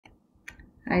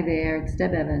Hi there, it's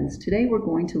Deb Evans. Today we're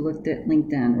going to look at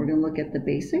LinkedIn. We're going to look at the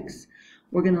basics.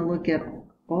 We're going to look at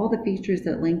all the features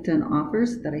that LinkedIn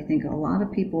offers that I think a lot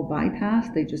of people bypass.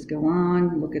 They just go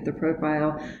on, look at their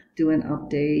profile, do an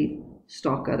update,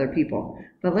 stalk other people.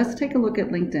 But let's take a look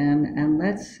at LinkedIn and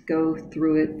let's go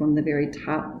through it from the very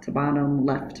top to bottom,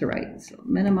 left to right. So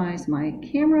minimize my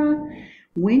camera.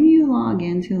 When you log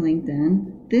into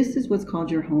LinkedIn, this is what's called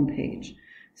your home page.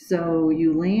 So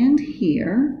you land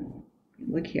here.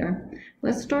 Look here.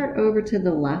 Let's start over to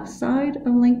the left side of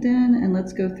LinkedIn and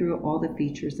let's go through all the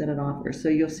features that it offers. So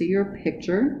you'll see your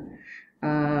picture,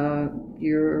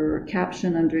 your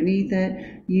caption underneath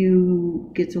it.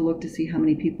 You get to look to see how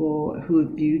many people who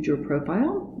have viewed your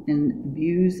profile and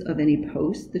views of any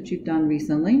posts that you've done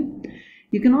recently.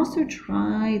 You can also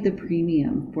try the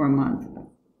premium for a month.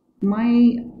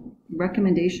 My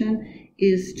recommendation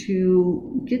is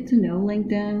to get to know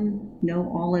LinkedIn,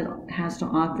 know all it has to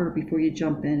offer before you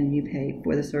jump in and you pay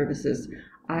for the services.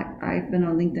 I've been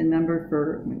a LinkedIn member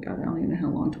for, oh my God, I don't even know how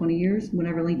long, 20 years,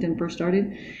 whenever LinkedIn first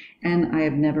started, and I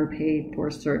have never paid for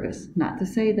a service. Not to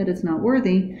say that it's not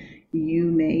worthy.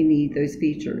 You may need those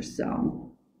features,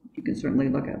 so you can certainly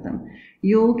look at them.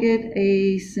 You'll get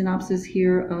a synopsis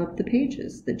here of the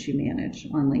pages that you manage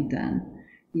on LinkedIn.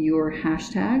 Your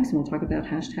hashtags, and we'll talk about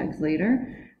hashtags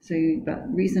later. So you've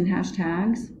got recent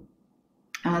hashtags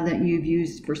that you've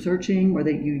used for searching or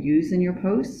that you use in your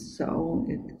posts. So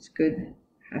it's good.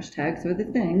 Hashtags are the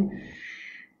thing.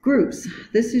 Groups.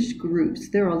 This is groups.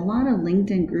 There are a lot of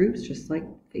LinkedIn groups, just like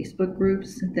Facebook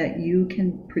groups, that you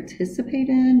can participate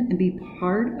in and be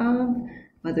part of,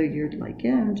 whether you're like,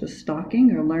 yeah, I'm just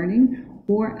stalking or learning,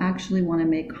 or actually want to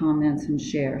make comments and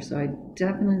share. So I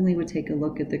definitely would take a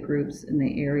look at the groups in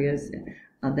the areas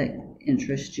that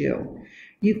interest you.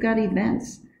 You've got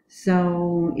events.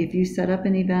 So if you set up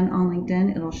an event on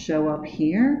LinkedIn, it'll show up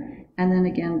here. And then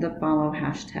again, the follow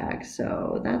hashtag.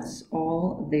 So that's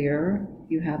all there.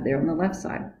 You have there on the left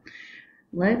side.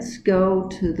 Let's go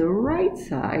to the right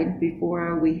side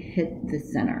before we hit the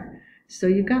center. So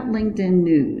you've got LinkedIn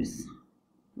news.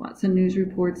 Lots of news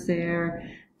reports there.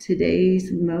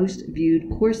 Today's most viewed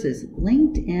courses.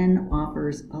 LinkedIn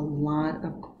offers a lot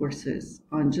of courses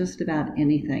on just about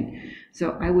anything.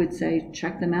 So I would say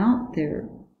check them out. They're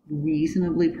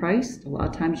reasonably priced. A lot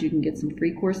of times you can get some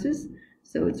free courses.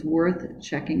 So it's worth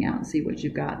checking out and see what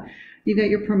you've got. You've got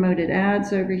your promoted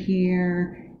ads over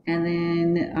here. And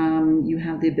then you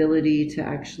have the ability to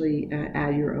actually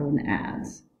add your own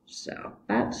ads. So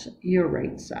that's your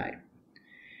right side.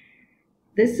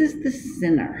 This is the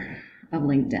center of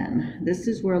LinkedIn. This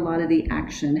is where a lot of the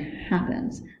action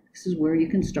happens. This is where you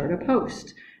can start a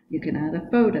post. You can add a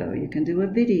photo, you can do a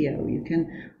video, you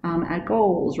can add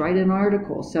goals, write an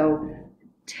article. So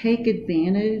take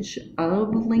advantage of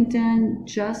LinkedIn.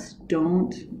 Just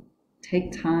don't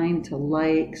take time to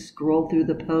like, scroll through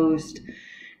the post,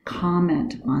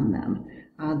 comment on them.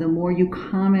 The more you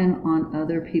comment on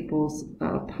other people's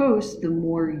posts, the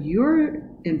more you're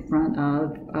in front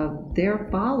of their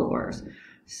followers.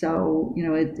 So, you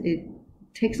know, it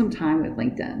takes some time with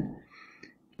LinkedIn.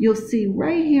 You'll see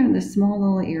right here in the small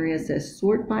little area it says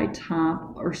sort by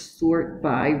top or sort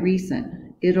by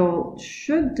recent.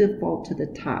 Should default to the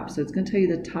top. So it's going to tell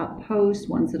you the top posts,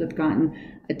 ones that have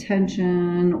gotten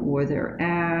attention or their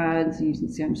ads. You can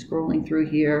see I'm scrolling through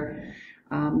here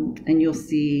and you'll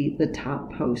see the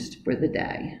top post for the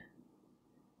day.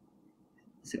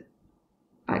 So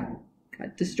I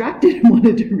got distracted and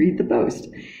wanted to read the post.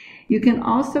 You can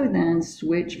also then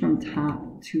switch from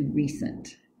top to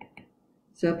recent.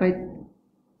 So if I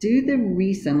do the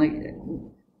recent, like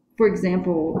for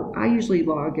example, I usually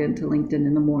log into LinkedIn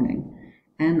in the morning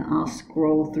and I'll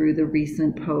scroll through the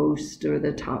recent post or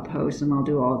the top post and I'll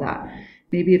do all that.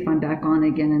 Maybe if I'm back on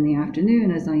again in the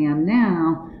afternoon as I am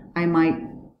now, I might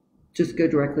just go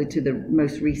directly to the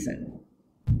most recent.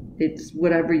 It's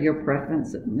whatever your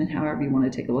preference and however you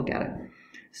want to take a look at it.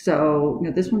 So, you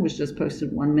know, this one was just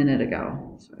posted 1 minute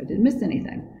ago, so I didn't miss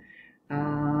anything.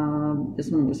 This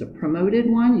one was a promoted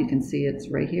one. You can see it's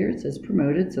right here. It says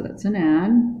promoted, so that's an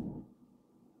ad.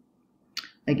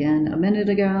 Again, a minute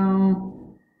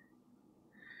ago.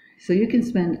 So you can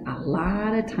spend a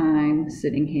lot of time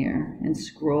sitting here and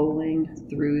scrolling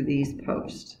through these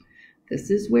posts. This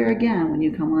is where, again, when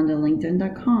you come onto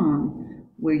LinkedIn.com,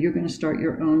 where you're going to start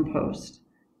your own post.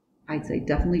 I'd say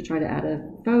definitely try to add a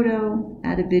photo,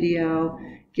 add a video,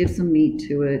 give some meat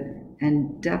to it,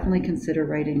 and definitely consider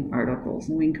writing articles.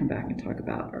 And we can come back and talk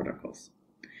about articles.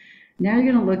 Now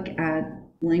you're going to look at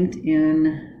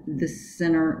LinkedIn, the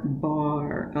center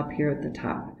bar up here at the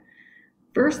top.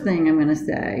 First thing I'm going to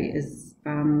say is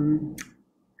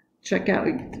check out,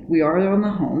 we are on the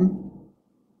home.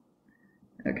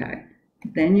 Okay.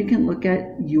 Then you can look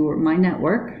at my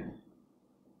network.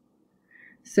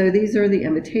 So these are the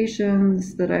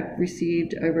invitations that I've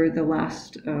received over the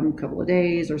last couple of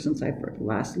days or since I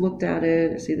last looked at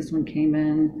it. See, this one came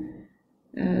in.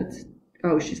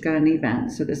 Oh, she's got an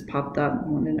event. So this popped up. I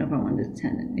wanted to know if I wanted to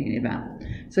attend an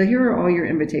event. So here are all your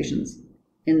invitations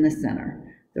in the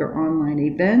center. There are online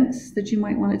events that you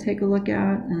might want to take a look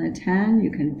at and attend.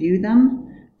 You can view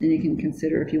them. Then you can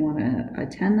consider if you want to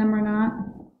attend them or not.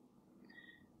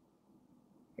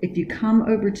 If you come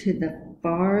over to the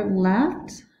far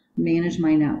left, manage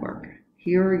my network.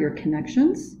 Here are your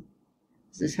connections.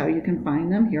 This is how you can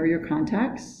find them. Here are your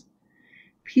contacts.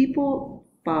 People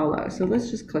follow. So let's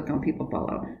just click on people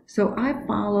follow. So I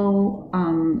follow,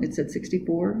 it's at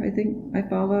 64, I think I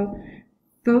follow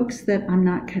folks that I'm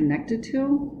not connected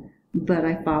to, but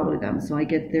I follow them. So I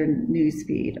get their news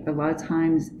feed. A lot of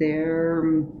times they're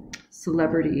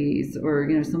celebrities or,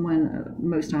 someone,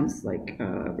 most times like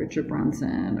Richard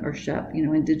Brunson or Shep,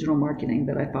 in digital marketing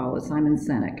that I follow, Simon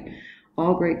Sinek,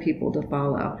 all great people to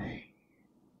follow.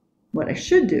 What I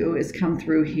should do is come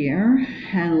through here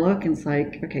and look, and it's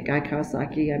like, okay, Guy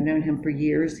Kawasaki, I've known him for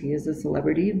years. He is a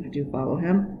celebrity. I do follow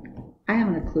him. I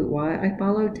haven't a clue why I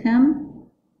followed him.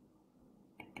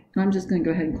 And I'm just going to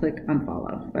go ahead and click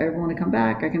unfollow. If I ever want to come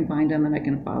back, I can find him and I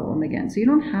can follow him again. So you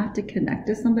don't have to connect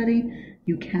to somebody.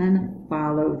 You can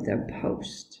follow their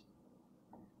post.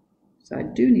 So I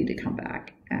do need to come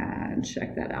back and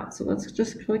check that out. So let's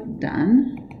just click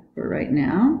done for right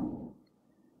now.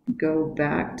 Go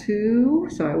back to,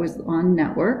 so I was on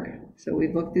network. So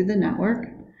we've looked through the network.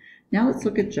 Now let's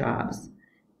look at jobs.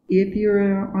 If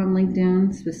you're on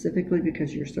LinkedIn specifically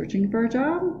because you're searching for a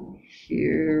job,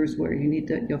 here's where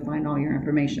you'll find all your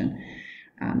information.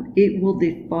 It will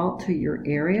default to your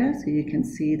area. So you can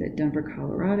see that Denver,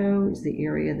 Colorado is the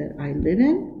area that I live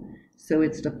in. So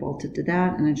it's defaulted to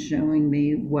that and it's showing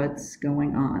me what's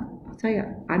going on. I'll tell you,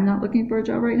 I'm not looking for a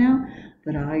job right now,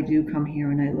 but I do come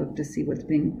here and I look to see what's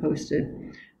being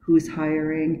posted, who's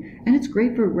hiring. And it's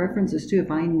great for references too.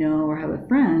 If I know or have a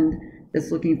friend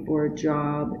that's looking for a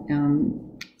job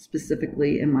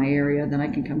specifically in my area, then I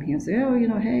can come here and say,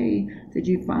 oh, hey, did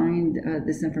you find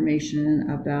this information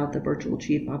about the virtual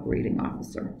chief operating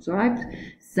officer? So I've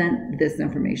sent this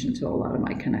information to a lot of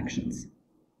my connections.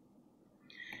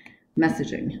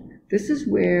 Messaging. This is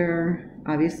where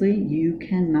obviously you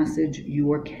can message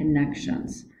your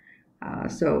connections.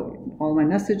 So all my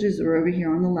messages are over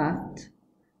here on the left.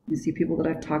 You see people that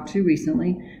I've talked to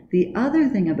recently. The other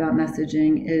thing about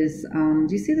messaging is, do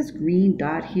you see this green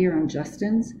dot here on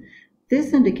Justin's?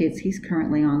 This indicates he's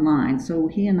currently online. So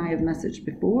he and I have messaged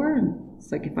before. And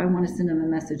it's like if I want to send him a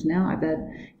message now, I bet,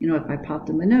 if I popped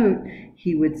him a note,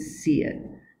 he would see it.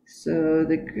 So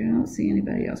I don't see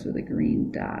anybody else with a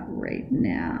green dot right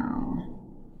now.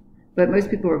 But most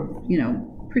people are,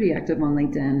 pretty active on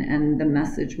LinkedIn, and the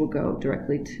message will go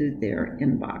directly to their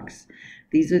inbox.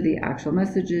 These are the actual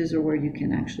messages or where you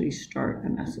can actually start a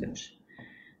message.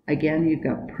 Again, you've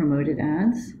got promoted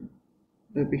ads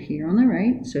over here on the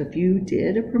right. So if you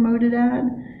did a promoted ad,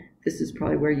 this is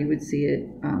probably where you would see it,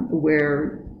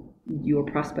 where your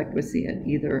prospect would see it,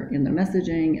 either in the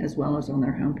messaging as well as on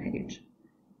their homepage.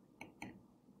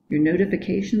 Your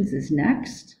notifications is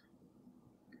next.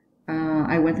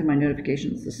 I went through my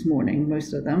notifications this morning,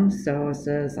 most of them, so it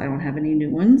says I don't have any new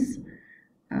ones.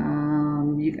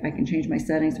 I can change my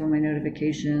settings for my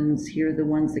notifications. Here are the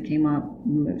ones that came up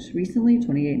most recently,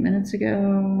 28 minutes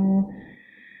ago.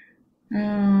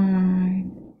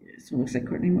 So it looks like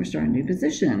Courtney Moore started a new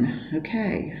position.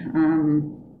 Okay.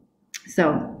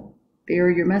 So there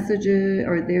are your messages,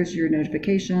 or there's your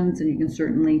notifications, and you can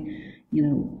certainly,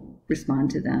 respond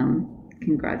to them,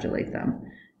 congratulate them.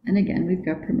 And again, we've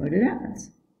got promoted ads.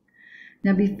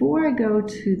 Now, before I go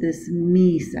to this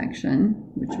Me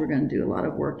section, which we're going to do a lot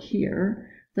of work here,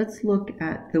 let's look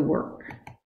at the work.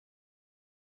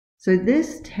 So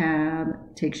this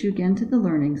tab takes you again to the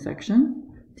learning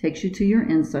section, takes you to your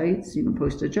insights. You can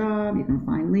post a job, you can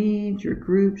find leads, your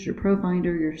groups, your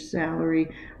ProFinder, your salary.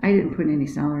 I didn't put any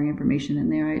salary information in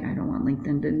there. I don't want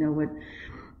LinkedIn to know what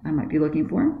I might be looking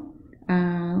for.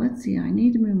 Let's see, I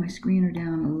need to move my screener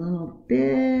down a little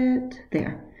bit.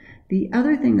 There. The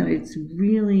other thing that is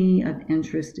really of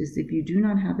interest is if you do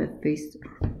not have a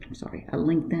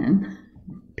LinkedIn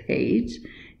page,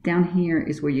 down here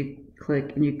is where you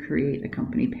click and you create a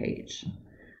company page.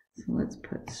 So let's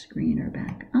put the screener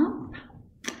back up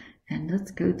and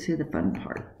let's go to the fun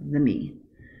part, the Me.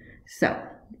 So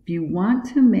if you want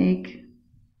to make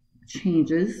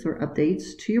changes or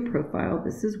updates to your profile,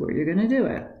 this is where you're going to do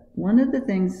it. One of the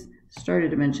things,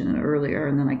 started to mention it earlier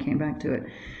and then I came back to it.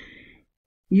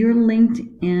 Your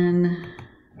LinkedIn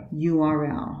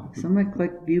URL. So I'm going to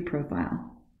click View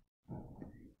Profile.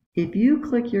 If you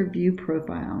click your View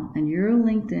Profile and your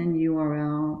LinkedIn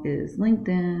URL is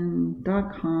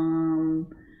linkedin.com,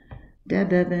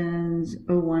 Deb Evans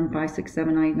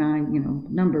 0156799,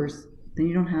 numbers, then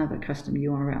you don't have a custom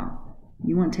URL.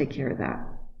 You want to take care of that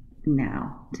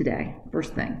now, today,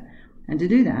 first thing. And to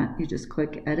do that, you just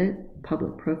click Edit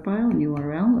Public Profile and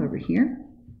URL over here.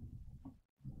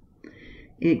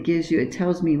 It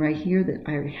tells me right here that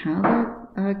I already have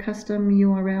a custom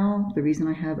URL. The reason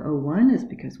I have 01 is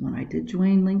because when I did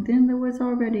join LinkedIn, there was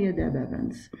already a Deb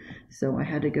Evans. So I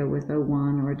had to go with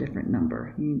 01 or a different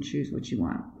number. You can choose what you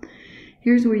want.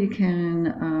 Here's where you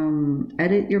can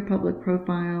edit your public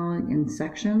profile in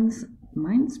sections.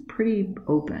 Mine's pretty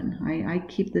open. I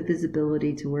keep the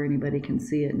visibility to where anybody can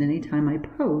see it. And anytime I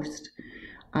post,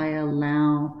 I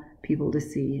allow people to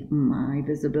see my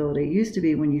visibility. It used to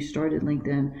be when you started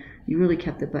LinkedIn, you really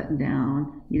kept the button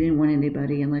down. You didn't want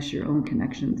anybody, unless your own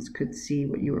connections, could see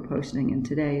what you were posting. And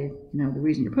today, the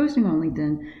reason you're posting on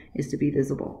LinkedIn is to be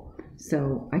visible.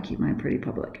 So I keep mine pretty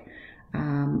public.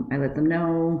 I let them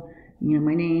know,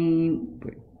 my name,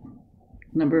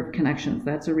 number of connections.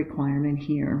 That's a requirement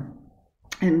here,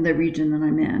 and the region that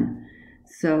I'm in.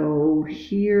 So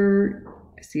here,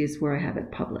 see, is where I have it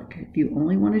public. If you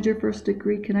only wanted your first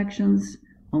degree connections,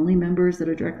 only members that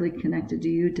are directly connected to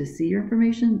you to see your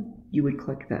information, you would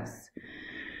click this.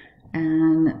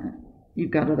 And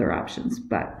you've got other options,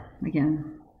 but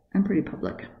again, I'm pretty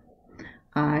public.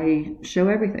 I show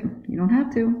everything. You don't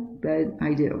have to, but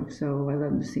I do. So I let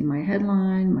them see my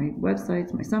headline, my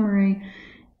websites, my summary,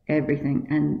 everything.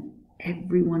 And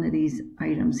every one of these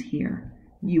items here,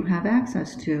 you have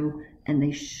access to, and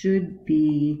they should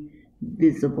be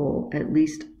visible, at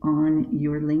least on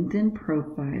your LinkedIn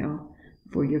profile,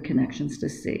 for your connections to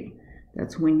see.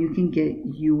 That's when you can get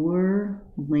your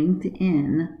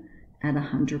LinkedIn at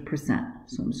 100%.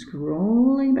 So I'm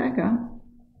scrolling back up,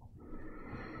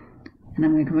 and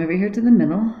I'm going to come over here to the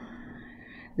middle.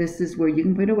 This is where you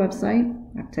can put a website.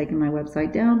 I've taken my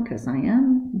website down because I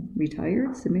am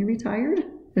retired, semi-retired.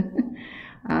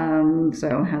 So I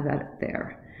don't have that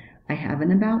there. I have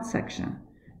an About section.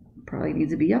 Probably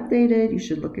needs to be updated. You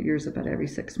should look at yours about every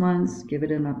 6 months, give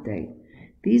it an update.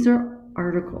 These are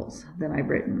articles that I've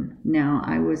written. Now,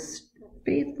 I was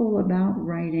faithful about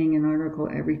writing an article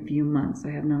every few months.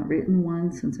 I have not written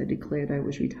one since I declared I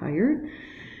was retired.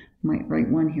 Might write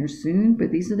one here soon,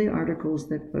 but these are the articles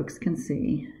that folks can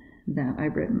see that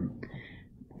I've written.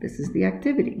 This is the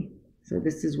activity. So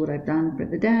this is what I've done for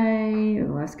the day, or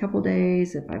the last couple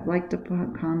days. If I've liked a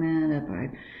comment, if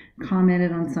I've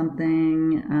commented on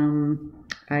something,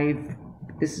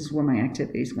 this is where my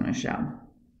activity is going to show.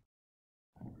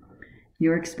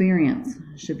 Your experience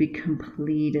should be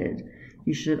completed.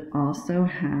 You should also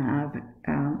have,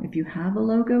 if you have a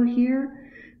logo here,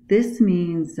 this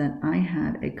means that I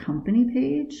have a company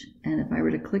page, and if I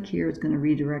were to click here, it's going to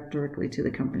redirect directly to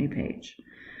the company page.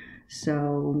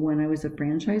 So when I was a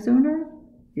franchise owner,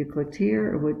 you clicked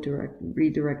here, it would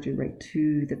redirect you right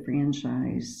to the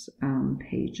franchise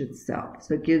page itself.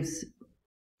 So it gives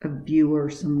a viewer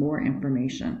some more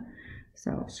information.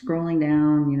 So scrolling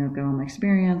down, I've got all my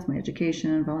experience, my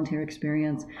education, volunteer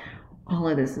experience. All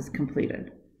of this is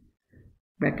completed.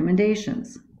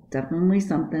 Recommendations, definitely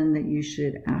something that you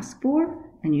should ask for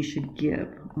and you should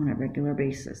give on a regular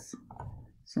basis.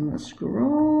 So I'm going to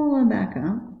scroll back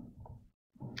up.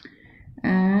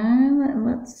 And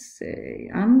let's see,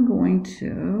 I'm going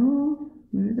to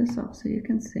move this up so you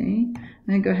can see. I'm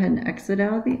going to go ahead and exit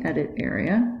out of the edit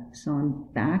area. So I'm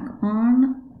back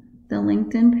on the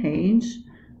LinkedIn page.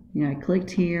 I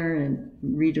clicked here and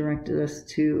redirected us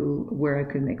to where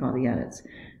I could make all the edits.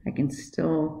 I can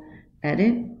still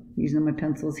edit using my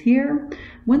pencils here.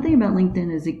 One thing about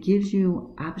LinkedIn is it gives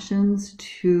you options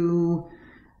to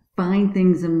find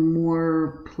things in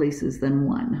more places than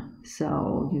one.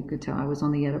 So you could tell I was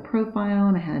on the edit profile,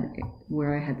 and I had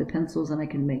where I had the pencils and I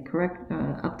can make correct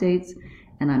updates.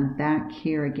 And I'm back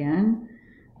here again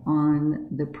on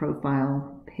the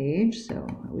profile page. So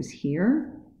I was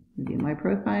here, view my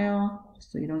profile,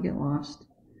 so you don't get lost.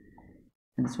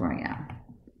 And that's where I am.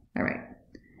 All right.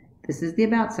 This is the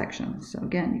About section. So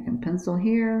again, you can pencil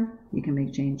here, you can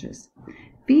make changes.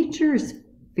 Features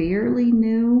fairly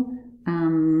new.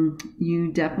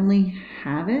 You definitely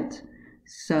have it.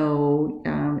 So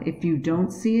if you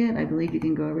don't see it, I believe you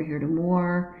can go over here to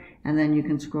more, and then you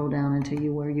can scroll down until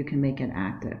where you can make it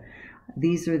active.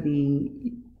 These are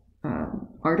the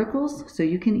articles, so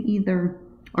you can either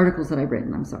articles that I've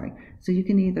written, I'm sorry. So you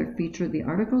can either feature the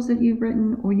articles that you've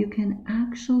written, or you can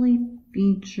actually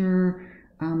feature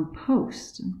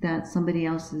posts that somebody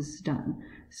else has done.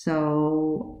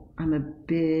 So I'm a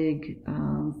big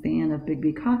fan of Big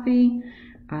B Coffee.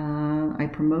 I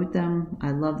promote them.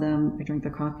 I love them. I drink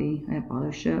their coffee. I have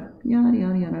auto ship. Yada,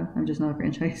 yada, yada. I'm just not a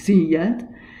franchisee yet.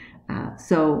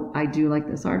 So I do like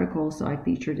this article, so I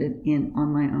featured it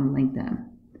on my own LinkedIn.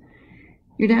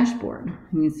 Your dashboard.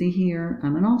 You can see here,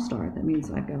 I'm an all-star. That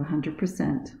means I've got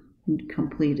 100%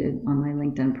 completed on my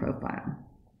LinkedIn profile.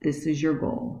 This is your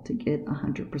goal, to get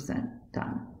 100%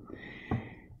 done.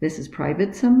 This is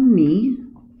private to me,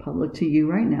 public to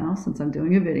you right now, since I'm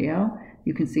doing a video.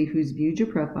 You can see who's viewed your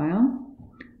profile.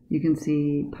 You can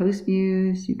see post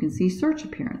views. You can see search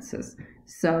appearances.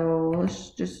 So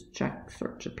let's just check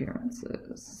search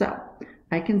appearances. So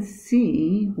I can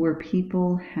see where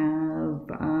people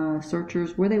have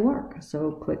searchers where they work.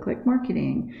 So Click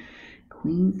Marketing,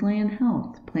 Queensland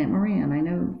Health, Plant Moran. I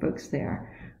know folks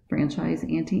there. Franchise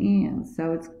Auntie Anne.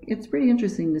 So it's pretty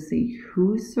interesting to see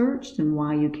who searched and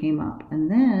why you came up.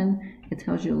 And then it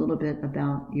tells you a little bit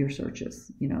about your searches,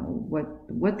 you know,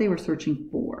 what they were searching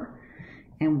for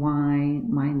and why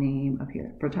my name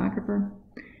appeared. Photographer,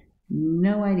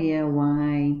 no idea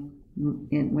why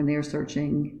when they were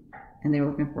searching and they were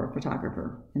looking for a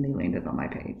photographer and they landed on my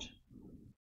page.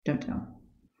 Don't know.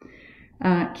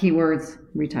 Keywords,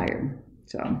 retired.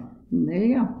 So there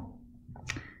you go.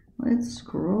 Let's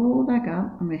scroll back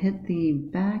up. I'm going to hit the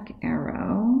back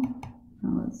arrow.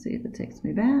 Let's see if it takes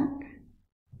me back.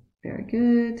 Very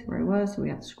good, to where I was. So we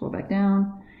have to scroll back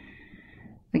down.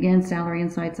 Again, salary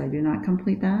insights, I do not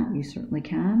complete that. You certainly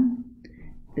can.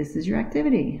 This is your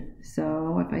activity.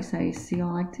 So if I say see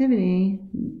all activity,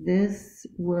 this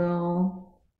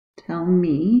will tell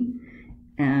me,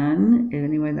 and if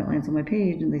anyone that lands on my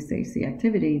page and they say see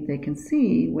activity, they can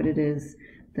see what it is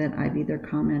that I've either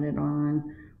commented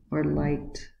on or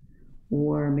liked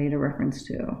or made a reference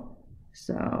to.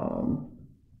 So,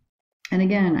 and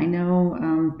again, I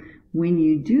know when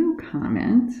you do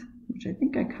comment, which I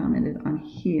think I commented on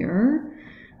here,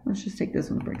 let's just take this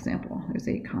one for example. There's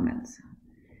 8 comments.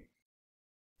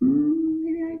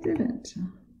 Maybe I didn't.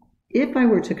 If I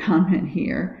were to comment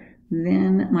here,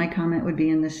 then my comment would be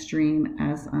in the stream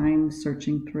as I'm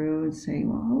searching through and say,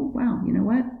 well, oh, wow, you know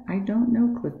what? I don't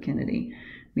know Cliff Kennedy.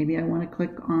 Maybe I want to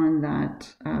click on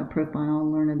that profile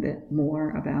and learn a bit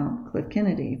more about Cliff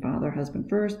Kennedy, father, husband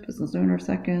first, business owner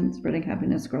second, spreading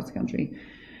happiness across the country,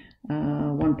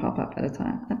 one pop-up at a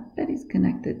time. I bet he's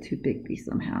connected to Big B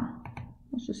somehow.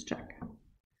 Let's just check.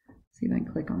 See if I can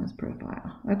click on his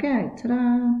profile. Okay,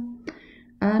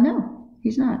 ta-da. No,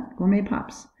 he's not. Gourmet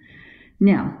Pops.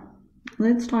 Now,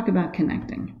 let's talk about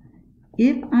connecting.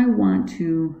 If I want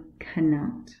to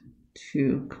connect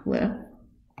to Cliff,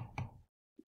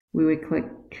 we would click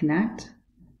connect,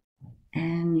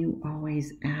 and you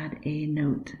always add a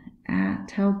note.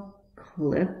 Tell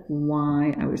Cliff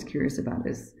why I was curious about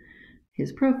his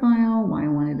profile, why I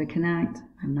wanted to connect.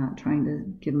 I'm not trying to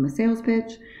give him a sales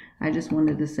pitch. I just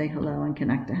wanted to say hello and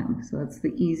connect to him. So that's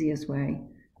the easiest way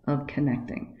of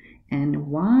connecting. And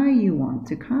why you want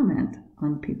to comment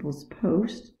on people's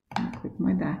posts, click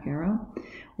my back arrow,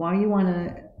 why you want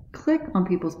to click on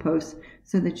people's posts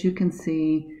so that you can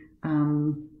see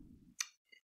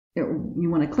you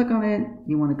want to click on it,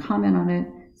 you want to comment on it,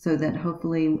 so that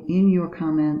hopefully in your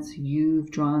comments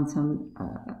you've drawn some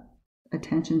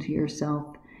attention to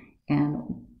yourself and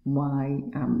why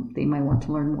they might want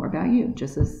to learn more about you,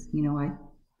 just as, you know, I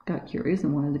got curious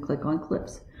and wanted to click on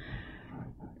Cliff's.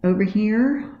 Over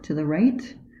here to the right,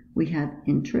 we have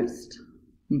interest.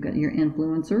 You've got your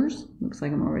influencers. Looks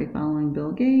like I'm already following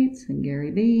Bill Gates and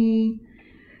Gary Vee.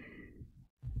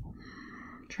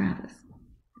 Travis.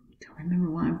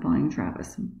 Remember why I'm following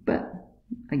Travis, but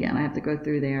again, I have to go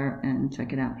through there and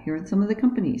check it out. Here are some of the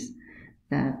companies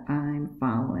that I'm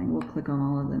following. We'll click on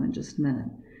all of them in just a minute.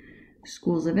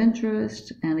 Schools of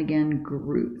interest, and again,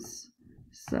 groups.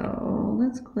 So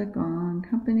let's click on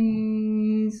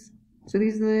companies. So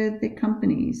these are the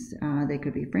companies. They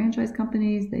could be franchise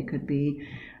companies. They could be,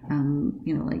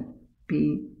 you know, like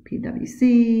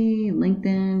PwC,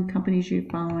 LinkedIn, companies you're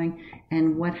following.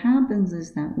 And what happens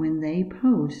is that when they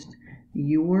post,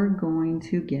 you're going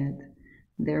to get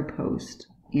their post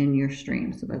in your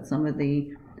stream. So that's some of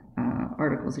the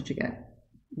articles that you get.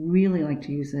 Really like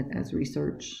to use it as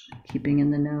research, keeping in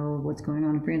the know of what's going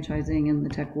on in franchising and the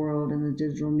tech world and the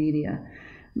digital media.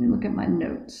 Let me look at my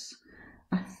notes.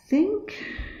 I think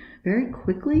very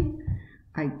quickly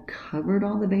I covered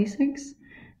all the basics.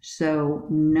 So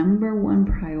number one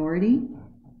priority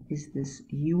is this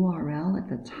URL at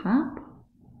the top.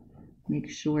 Make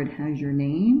sure it has your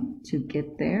name to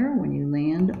get there when you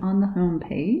land on the home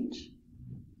page.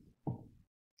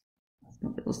 It's a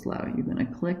little slow. You're going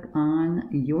to click on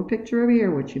your picture over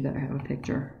here, which you better have a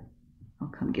picture. I'll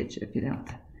come get you if you don't.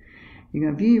 You're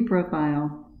going to view your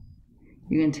profile.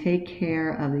 You're going to take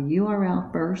care of the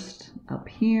URL first up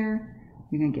here.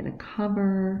 You're going to get a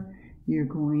cover. You're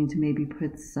going to maybe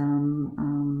put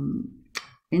some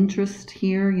interest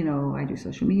here. You know, I do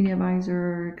social media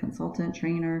advisor, consultant,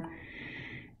 trainer.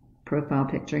 Profile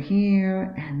picture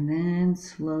here, and then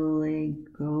slowly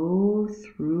go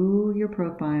through your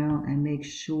profile and make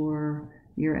sure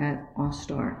you're at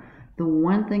All-Star. The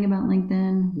one thing about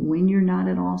LinkedIn, when you're not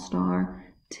at All-Star,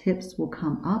 tips will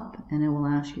come up and it will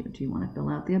ask you, do you want to fill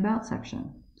out the About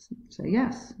section? Say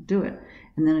yes, do it.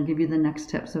 And then it'll give you the next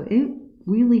tip. So it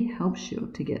really helps you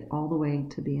to get all the way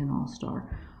to be an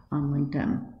All-Star on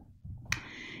LinkedIn.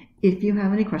 If you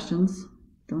have any questions,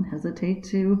 don't hesitate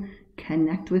to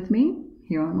connect with me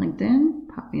here on LinkedIn.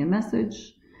 Pop me a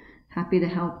message. Happy to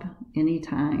help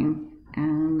anytime.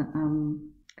 And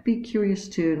I'd be curious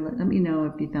too to let me know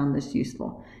if you found this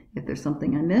useful. If there's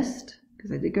something I missed,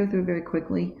 because I did go through it very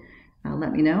quickly,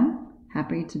 let me know.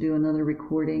 Happy to do another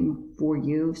recording for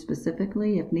you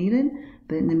specifically if needed.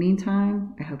 But in the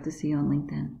meantime, I hope to see you on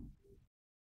LinkedIn.